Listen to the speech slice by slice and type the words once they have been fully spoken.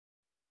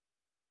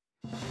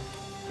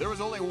There was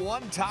only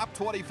one top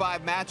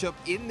 25 matchup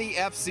in the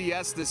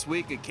FCS this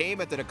week. It came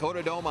at the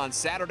Dakota Dome on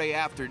Saturday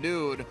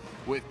afternoon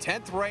with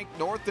 10th ranked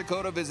North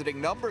Dakota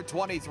visiting number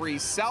 23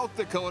 South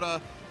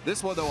Dakota.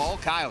 This one, though, all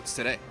Coyotes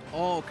today.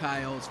 All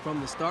Coyotes from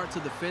the start to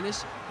the finish.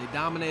 They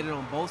dominated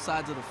on both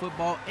sides of the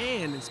football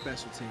and in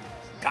special teams.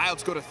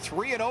 Coyotes go to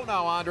 3-0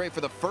 now, Andre,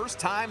 for the first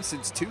time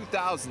since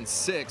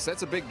 2006.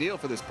 That's a big deal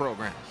for this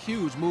program.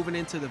 Huge, moving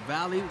into the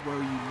Valley where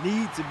you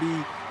need to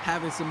be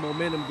having some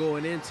momentum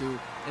going into,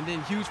 and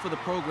then huge for the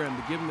program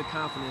to give them the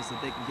confidence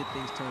that they can get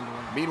things turned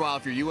around. Meanwhile,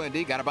 if you're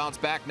UND, got to bounce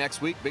back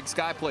next week. Big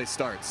Sky Play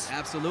starts.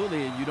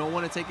 Absolutely, and you don't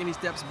want to take any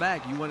steps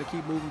back. You want to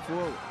keep moving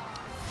forward.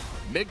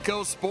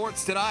 Midco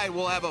Sports tonight.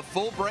 We'll have a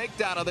full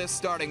breakdown of this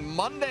starting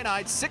Monday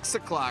night, 6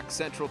 o'clock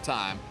Central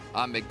Time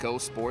on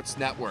Midco Sports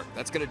Network.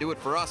 That's going to do it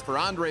for us. For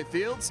Andre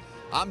Fields,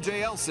 I'm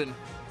Jay Elsen.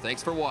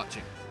 Thanks for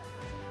watching.